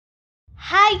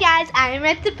Hi guys, I'm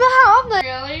at the Bahamas.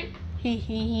 Really? Hee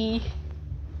hee hee.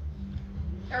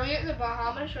 Are we at the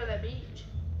Bahamas or the beach?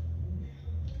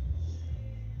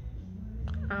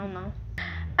 I don't know.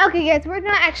 Okay guys, we're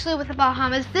not actually with the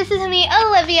Bahamas. This is me,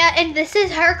 Olivia, and this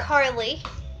is her, Carly.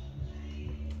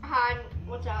 Hi,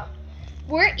 what's up?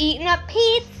 We're eating a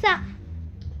pizza.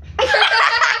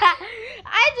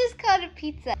 I just called it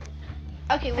pizza.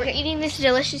 Okay, we're eating this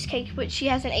delicious cake, but she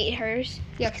hasn't ate hers.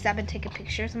 Yeah, because I've been taking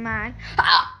pictures of mine.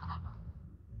 How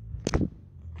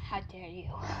dare you?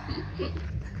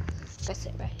 That's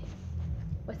it right here.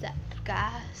 What's up,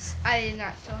 guys? I did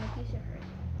not steal a piece of hers.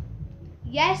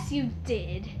 Yes, you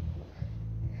did.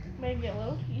 Maybe a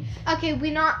little piece. Okay,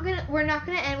 we're not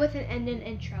gonna end with an end and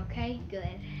intro, okay?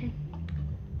 Good.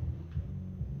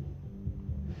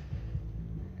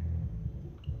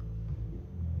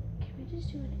 Can we just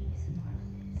do an ASMR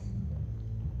on this?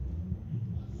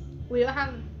 We don't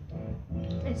have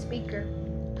a speaker.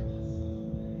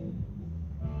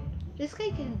 This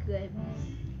cake is good.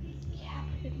 Yeah,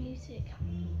 good music.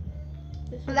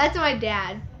 Oh, that's my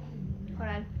dad. Hold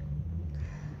on.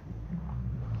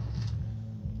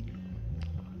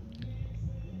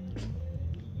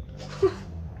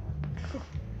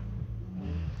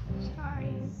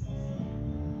 Sorry.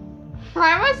 Why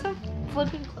am I so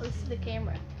flipping close to the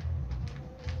camera?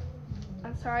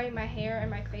 I'm sorry, my hair and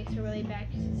my face are really bad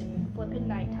because it's flipping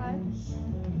nighttime.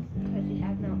 Because he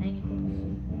has no ankles.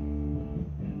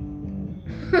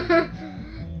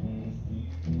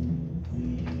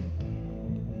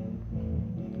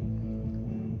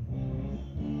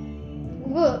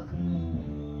 Look.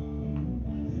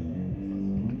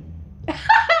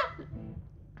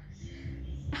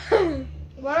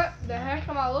 What the heck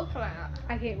am I looking at?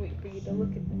 I can't wait for you to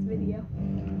look at this video.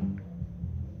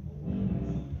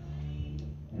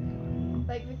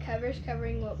 Like the cover's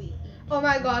covering what we eat. Oh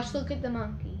my gosh, look at the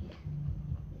monkey.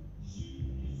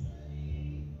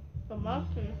 The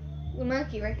monkey? The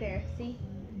monkey right there, see?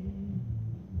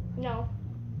 No.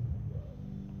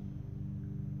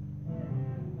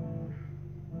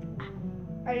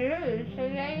 I do.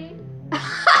 Today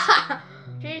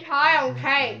she's high on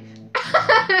cake.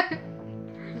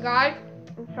 Guys,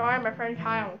 I'm sorry, my friend's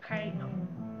high on cake.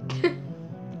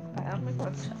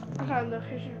 Okay, look,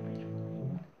 here's your picture.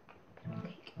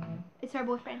 It's our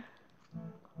boyfriend.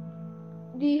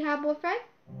 Do you have a boyfriend?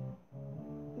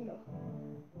 No.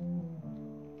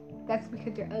 That's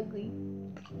because you're ugly.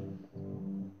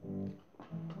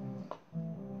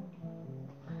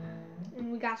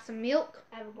 And we got some milk.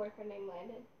 I have a boyfriend named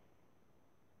Landon.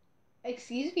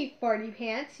 Excuse me, farty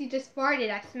pants. You just farted.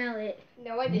 I smell it.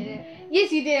 No, I didn't.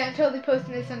 Yes, you did. I'm totally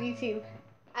posting this on YouTube.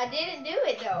 I didn't do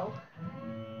it though.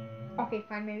 Okay,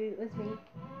 fine. Maybe it was me.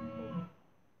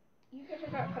 You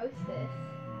better not post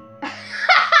this.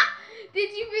 Did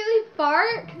you really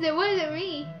fart? Because it wasn't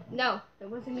me. No, it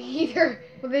wasn't me either.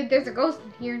 Well, there's a ghost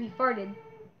in here and he farted.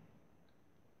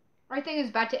 Our thing is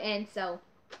about to end, so